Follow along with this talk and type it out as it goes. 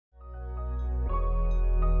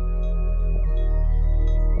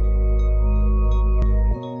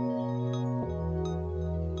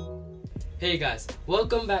Hey guys,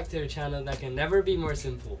 welcome back to the channel that can never be more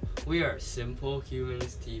simple. We are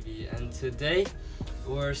SimpleHumansTV, and today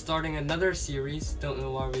we're starting another series. Don't know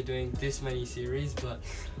why we're doing this many series, but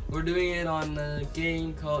we're doing it on a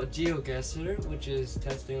game called Geoguessr, which is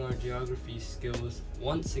testing our geography skills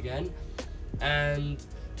once again. And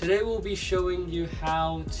today we'll be showing you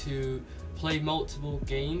how to play multiple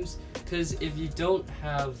games, because if you don't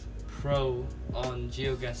have Pro on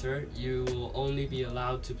Geoguessr, you will only be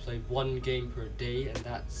allowed to play one game per day, and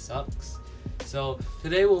that sucks. So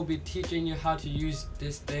today we'll be teaching you how to use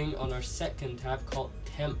this thing on our second tab called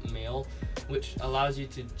Temp Mail, which allows you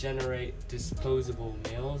to generate disposable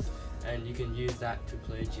mails, and you can use that to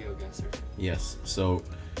play Geoguessr. Yes, so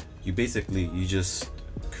you just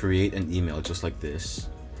create an email just like this,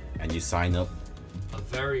 and you sign up. A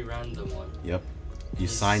very random one. Yep. You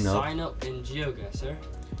sign up in Geoguessr.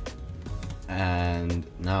 And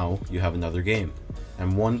now you have another game,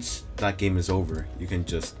 and once that game is over, you can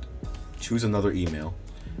just choose another email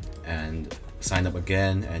and sign up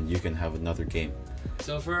again, and you can have another game.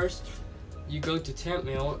 So first you go to Temp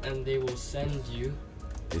Mail, and they send you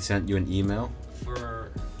an email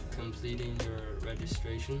for completing your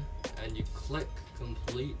registration, and you click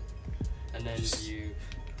complete, and then you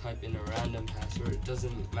type in a random password. It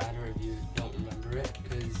doesn't matter if you don't remember it,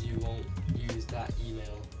 because you won't use that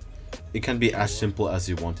email. It can be as simple as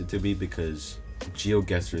you want it to be, because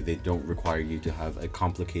Geoguessr, they don't require you to have a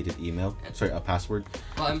complicated email, a password.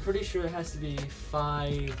 Well, I'm pretty sure it has to be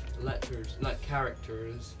 5 letters, like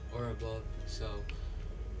characters or above, so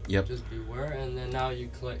yep. Just beware. And then now you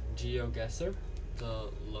click Geoguessr, the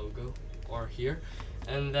logo, or here,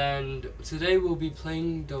 and then today we'll be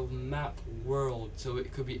playing the map world, so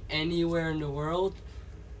it could be anywhere in the world.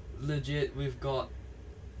 Legit, we've got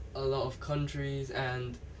a lot of countries,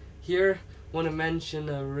 and here, want to mention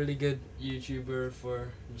a really good YouTuber for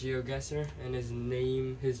Geoguessr, and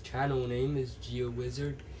his channel name is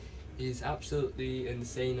Geoguessr. He's absolutely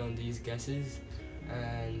insane on these guesses,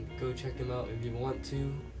 and go check him out if you want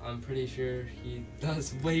to. I'm pretty sure he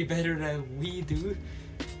does way better than we do,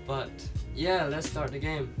 but yeah, let's start the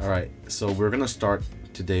game. Alright, so we're gonna start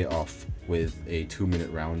today off with a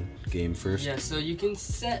 2-minute round game first. Yeah, so you can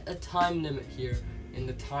set a time limit here in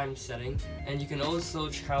the time setting, and you can also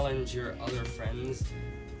challenge your other friends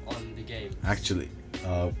on the game. Actually,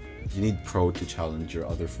 you need Pro to challenge your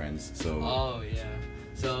other friends, so oh yeah,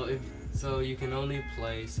 so you can only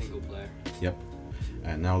play single player. Yep.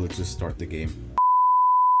 And now let's just start the game.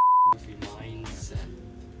 Mindset.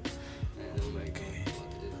 And oh my god, what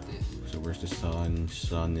is this? So where's the sun?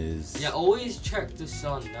 Sun is... Yeah, always check the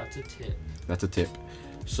sun. That's a tip. That's a tip.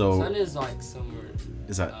 So sun is like somewhere.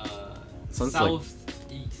 Is that sun's southeast?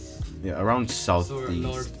 Yeah, around southeast. Or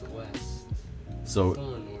northwest. So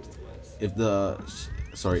somewhere northwest. If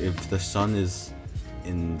the sun is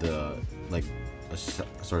in the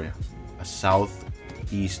a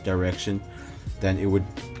southeast direction, then it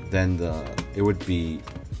would be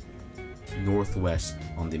northwest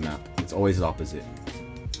on the map. It's always the opposite.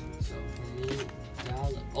 So for me,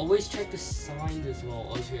 always check the signs as well.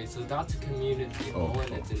 Okay, so that's a community hall,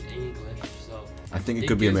 and it's in English, so I think it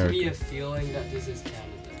could be American. It gives me a feeling that this is Canada.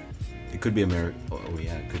 It could be America. Oh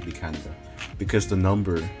yeah, it could be Canada, because the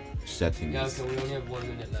number settings. Yeah, okay, we only have 1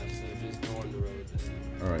 minute left, so just go on the road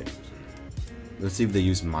then. Alright. Let's see if they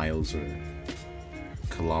use miles or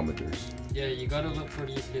kilometers. Yeah, you gotta look for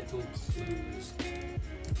these little clues.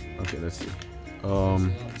 Okay, let's see. So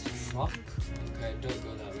that's truck. Okay, don't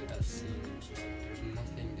go that way. That's ceiling truck. There's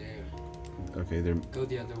nothing there. Okay, there. Go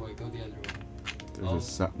the other way. Go the other way.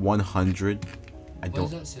 There's a 100. What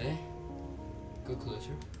does that say? Go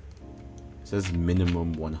closer. It says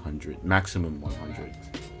minimum 100, maximum 100.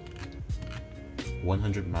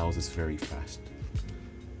 100 miles is very fast.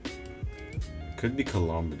 Could be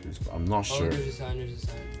kilometers, but I'm not sure. There's a sign. There's a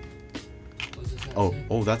sign. What's the sign say?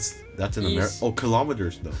 Oh, that's an American. Oh,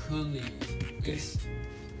 kilometers though. Pulley. Okay.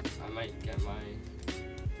 I might get my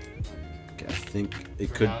okay, I think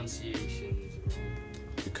it pronunciations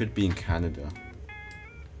wrong. It could be in Canada.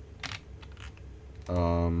 I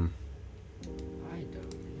don't know.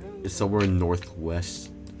 It's somewhere in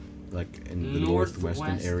northwest, like in the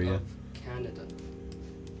northwestern area. Of Canada.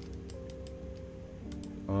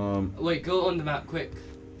 Wait, go on the map quick.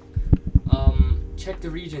 Check the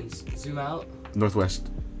regions. Zoom out. Northwest.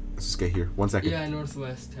 Let's just get here. 1 second. Yeah,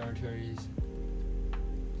 Northwest Territories.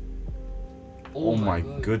 Oh my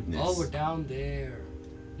goodness. Oh, we're down there.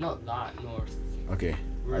 Not that north. Okay.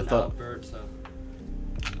 We're in Alberta.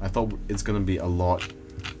 I thought it's gonna be a lot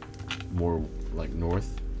more like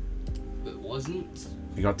north. It wasn't.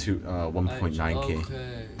 We got to 1.9k.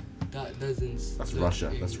 Okay. that doesn't. That's look Russia.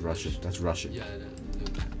 English. That's Russian. That's Russian. Yeah, look.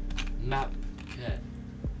 Map. Yeah.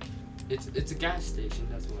 It's a gas station.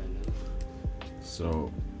 That's what I know.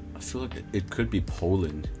 So, I feel like it could be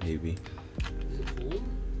Poland, maybe. Is it Poland?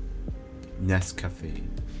 Nescafe.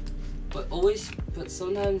 But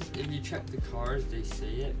sometimes if you check the cars, they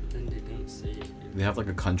say it, but then they don't say it. They have like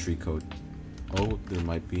a country code. Oh, there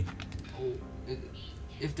might be. Oh,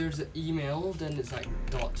 if there's an email, then it's like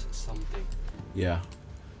dot something. Yeah.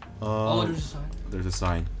 Oh, there's a sign. There's a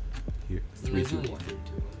sign. Here, 321. That's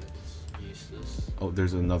useless. Oh,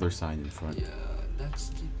 there's another sign in front. Yeah, that's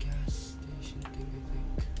the gas station thing, I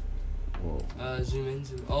think. Whoa. Zoom in,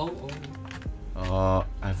 zoom. Oh.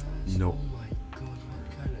 I've no. Oh my god,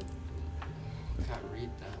 what kind of? I can't read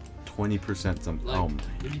that. 20% some. Like,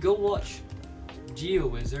 if you go watch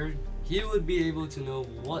Geoguessr, he would be able to know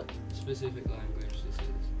what specific language this is.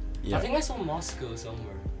 Yeah. I think I saw Moscow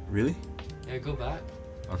somewhere. Really? Yeah, go back.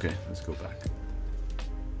 Okay, let's go back.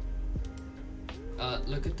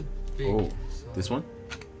 Look at the big. Oh, sign. this one?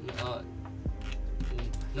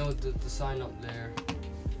 No, the sign up there.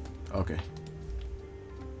 Okay.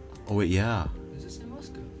 Oh wait, yeah. Does it say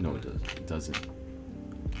Moscow? No, it doesn't. It doesn't.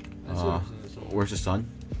 I saw it somewhere. Where's the sun?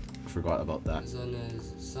 I forgot about that. The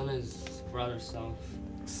sun is rather south.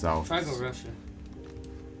 South. Try go Russia.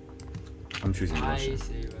 I'm choosing I Russia.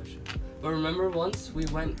 say Russia. But remember once we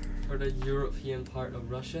went for the European part of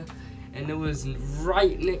Russia, and it was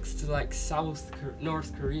right next to like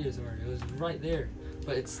North Korea, sorry. It was right there,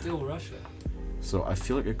 but it's still Russia. So I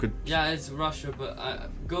feel like it could. Yeah, it's Russia, but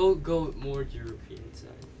go more European side.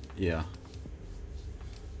 Yeah.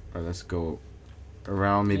 Alright, let's go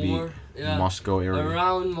around maybe More, yeah, Moscow area.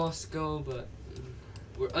 around Moscow, but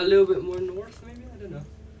we're a little bit more north, maybe. I don't know.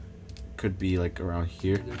 Could be like around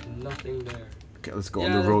here. There's nothing there. Okay, let's go Yeah,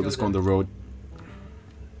 on the let's road. go Let's go on the road.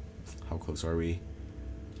 How close are we?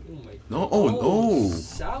 Oh my. No, oh no.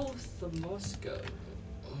 South of Moscow.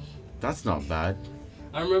 Oh. That's not bad.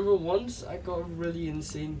 I remember once I got a really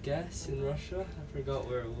insane guess in Russia. I forgot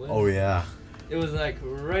where it was. Oh yeah. It was like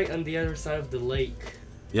right on the other side of the lake.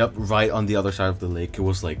 Yep, right on the other side of the lake. It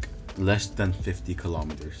was like less than 50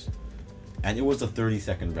 kilometers. And it was a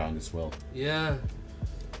 30-second round as well. Yeah.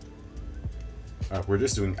 Alright, we're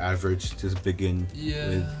just doing average to begin Yeah,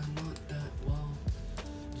 with. not that well.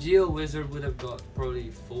 Geoguessr would have got probably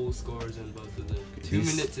full scores in both of them. 2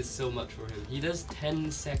 minutes is so much for him. He does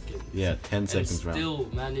 10 seconds. Yeah, 10 seconds and round. still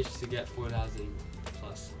managed to get 4,000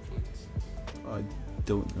 plus points. I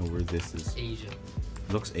don't know where this is. Asia.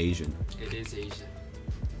 Looks Asian. It is Asia.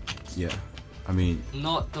 Yeah. I mean,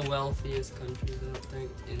 Not the wealthiest country, I don't think.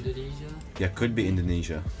 Indonesia? yeah, could be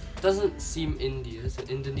Indonesia. Doesn't seem India. Is it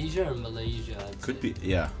Indonesia or Malaysia? Could be,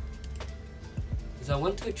 yeah. Because I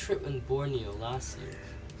went to a trip in Borneo last year,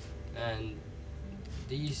 and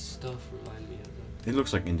these stuff remind me of them. It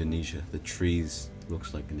looks like Indonesia. The trees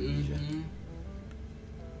looks like Indonesia.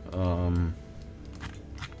 Mm-hmm.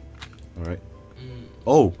 Alright. Mm.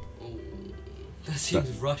 Oh! Oh, that seems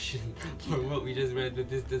Russian from what we just read, but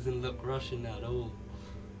this doesn't look Russian at all.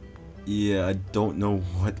 Yeah, I don't know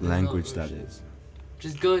what It's language not that Russian. is.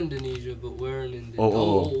 Just go Indonesia, but we're in Indonesia.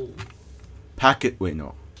 Oh. Wait,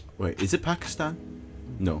 no. Wait, is it Pakistan?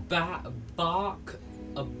 No.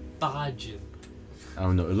 Abajan. I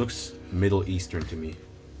don't know. It looks Middle Eastern to me.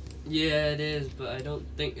 Yeah, it is, but I don't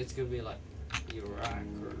think it's gonna be like Iraq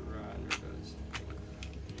or Iran or those.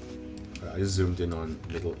 I zoomed in on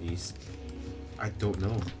Middle East. I don't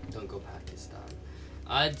know. Don't go Pakistan.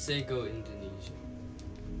 I'd say go Indonesia.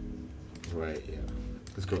 Right, yeah.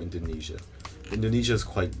 Let's go Indonesia. Indonesia is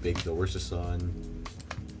quite big though. Where's the sun?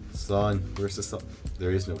 Sun. Where's the sun?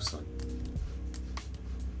 There is no sun.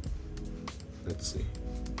 Let's see.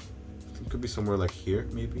 It could be somewhere like here,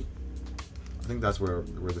 maybe. I think that's where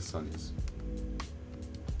the sun is.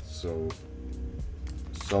 So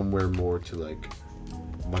somewhere more to like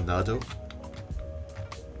Manado.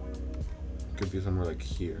 Could be somewhere like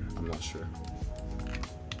here. I'm not sure.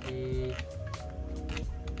 Don't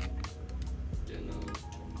know.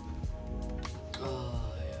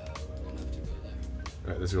 Oh yeah, we'll have to go there.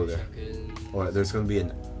 Alright, let's go there. Alright, there's gonna be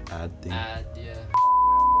an ad thing. Ad, yeah.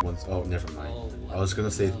 Once, oh, never mind. Oh, I was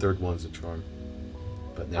gonna say no. third one's a charm,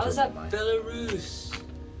 but never How's that mind. Belarus?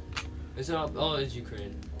 It's not. Oh, it's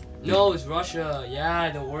Ukraine. No, it's Russia.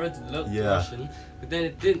 Yeah, the words look Russian, but then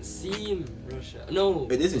it didn't seem Russia. No,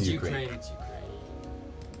 It is in it's Ukraine. It's Ukraine.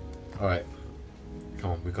 All right,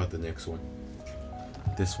 come on, we got the next one.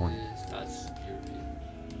 This one. That's European.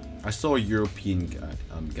 I saw a European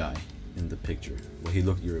guy in the picture. Well, he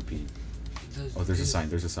looked European. Oh, there's a sign.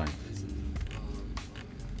 There's a sign. Isn't,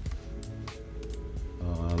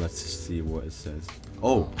 Let's see what it says.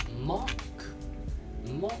 Oh. Mock.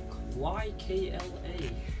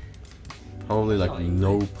 YKLA. Probably like Not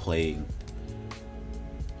no English. playing.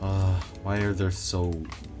 Why are there so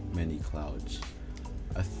many clouds?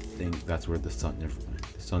 I think that's where the sun. Never mind.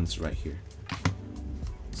 The sun's right here.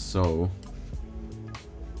 So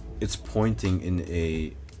it's pointing in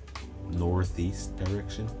a northeast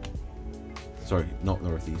direction. Sorry, not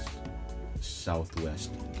northeast.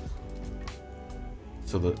 Southwest.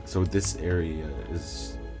 So this area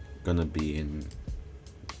is gonna be in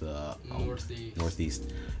the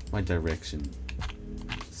northeast. My direction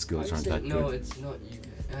skills aren't that no, good. it's not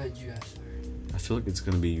US. I feel like it's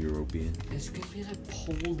gonna be European. It's gonna be like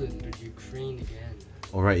Poland or Ukraine again.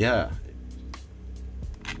 Alright, yeah.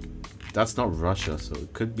 That's not Russia, so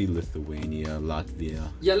it could be Lithuania, Latvia.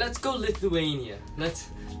 Yeah, let's go Lithuania. Let's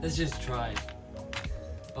just try.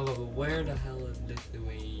 Oh, but where the hell is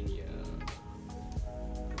Lithuania?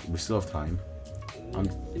 We still have time.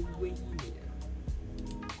 Lithuania.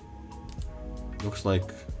 Looks like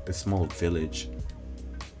a small village.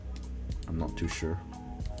 I'm not too sure.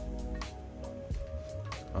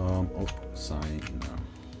 Oh, sign, no.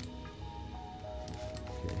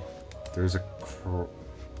 Okay. There's a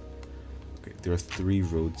okay, there are 3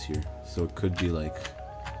 roads here. So it could be like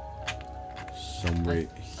somewhere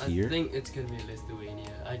here. I think it's gonna be Lithuania.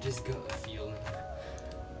 I just got a feeling.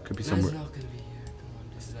 Could be No, somewhere. it's not gonna be here. Come on,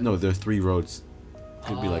 this is No, there are 3 roads.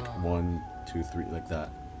 Could be like 1, 2, 3, like that.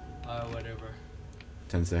 Whatever.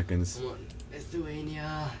 10 seconds. Come on,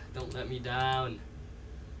 Lithuania, don't let me down.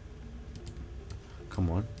 Come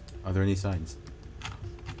on. Are there any signs?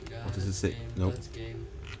 God, What does it say? game, Nope. that's game.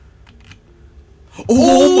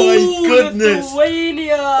 Oh my goodness!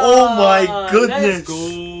 Lithuania! Oh my goodness! Let's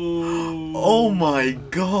go! Oh my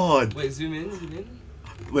god! Wait, zoom in, zoom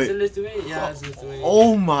in. Wait. Is it Lithuania? Yeah, it's Lithuania.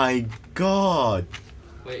 Oh my god!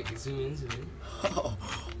 Wait, zoom in, zoom in.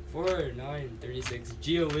 4, 9, 36.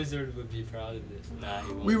 Geoguessr would be proud of this. Nah,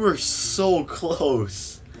 he won't. We were so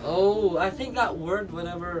close. Oh, I think that word,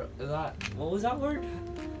 whatever that. What was that word?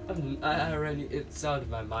 I already. It's out of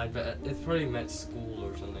my mind, but it probably meant school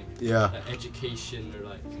or something. Yeah. Like education or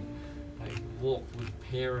like walk with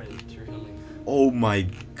parent or something. Oh my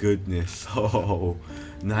goodness. Oh,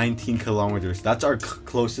 19 kilometers. That's our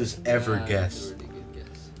closest ever That's guess. a really good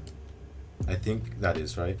guess. I think that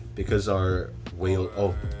is right. Because our whale.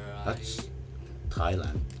 Oh, that's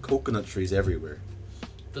Thailand. Coconut trees everywhere.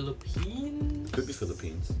 Philippines? Could be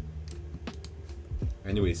Philippines.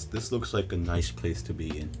 Anyways, this looks like a nice place to be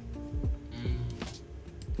in.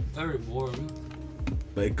 Very warm.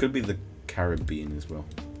 But it could be the Caribbean as well.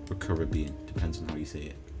 Or Caribbean. Depends on how you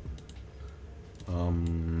say it.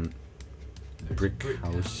 Brick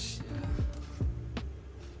house. Yeah.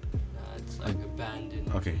 Nah, it's like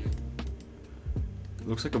abandoned. Okay. It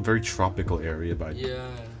looks like a very tropical area, but Yeah.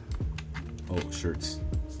 oh, shirts.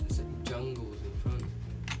 It's like jungles in front.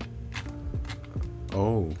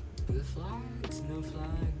 Oh, The flags? No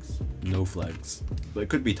flags. no flags. But it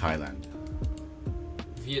could be Thailand.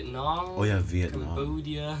 Vietnam. Oh yeah, Vietnam.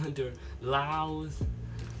 Cambodia. They're Laos.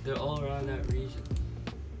 They're all around that region.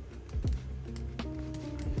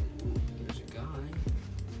 There's a guy.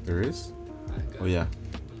 There is? That guy Oh yeah, on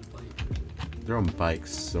a bike. they're on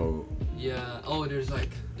bikes, so Yeah. Oh, there's like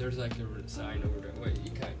a sign over there. Wait,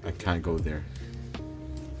 you can't. I can't go there.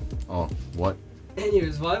 Oh, what?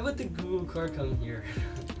 Anyways, why would the Google car come here?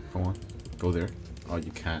 Come on, go there. Oh,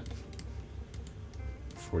 you can't.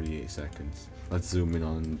 48 seconds. Let's zoom in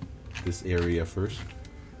on this area first.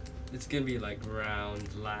 It's gonna be like around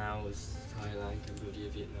Laos, Thailand, Cambodia,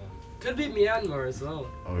 Vietnam. Could be Myanmar as well.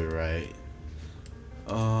 Alright.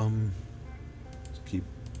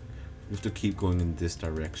 We have to keep going in this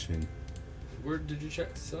direction. Where did you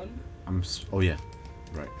check the sun? Oh yeah,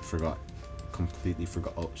 right. Forgot. Completely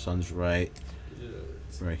forgot. Oh, sun's right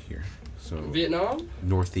Yeah, here. So Vietnam?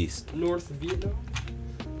 northeast. North Vietnam?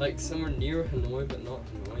 Like somewhere near Hanoi, but not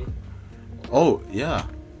Hanoi. Oh yeah.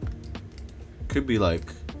 Could be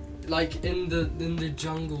like Like in the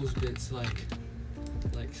jungles bits, like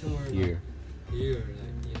somewhere here. Like here,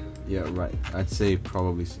 like yeah. Yeah, right. I'd say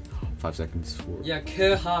probably 5 seconds for. Yeah,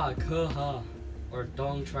 Ke Ha, or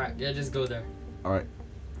Dong Track. Yeah, just go there. All right.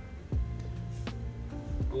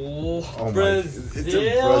 Oh, Oh Brazil. my! It's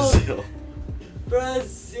in Brazil.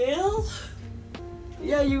 Brazil?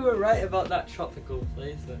 Yeah, you were right about that tropical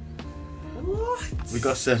place. But what? We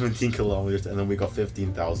got 17 kilometers, and then we got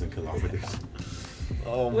 15,000 kilometers.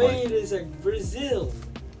 Oh my! Wait a sec, Brazil.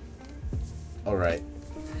 All right.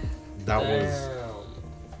 That was. Damn.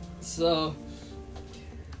 So,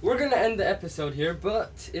 we're gonna end the episode here,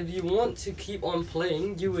 but if you want to keep on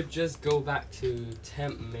playing, you would just go back to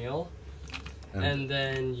temp mail and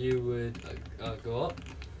then you would go up.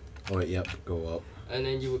 Oh, yep, go up. And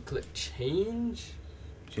then you would click change.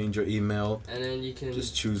 Change your email. And then you can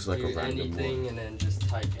just choose like a random anything, one. and then just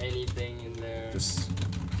type anything in there. Just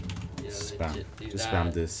spam. Just that.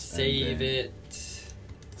 spam this. Save it.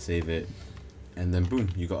 Save it. And then boom,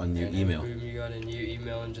 you got a new email. Boom, you got a new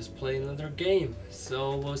email and just play another game.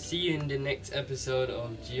 So we'll see you in the next episode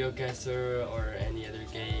of Geoguessr or any other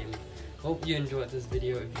game. Hope you enjoyed this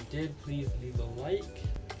video. If you did, please leave a like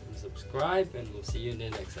and subscribe, and we'll see you in the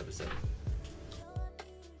next episode.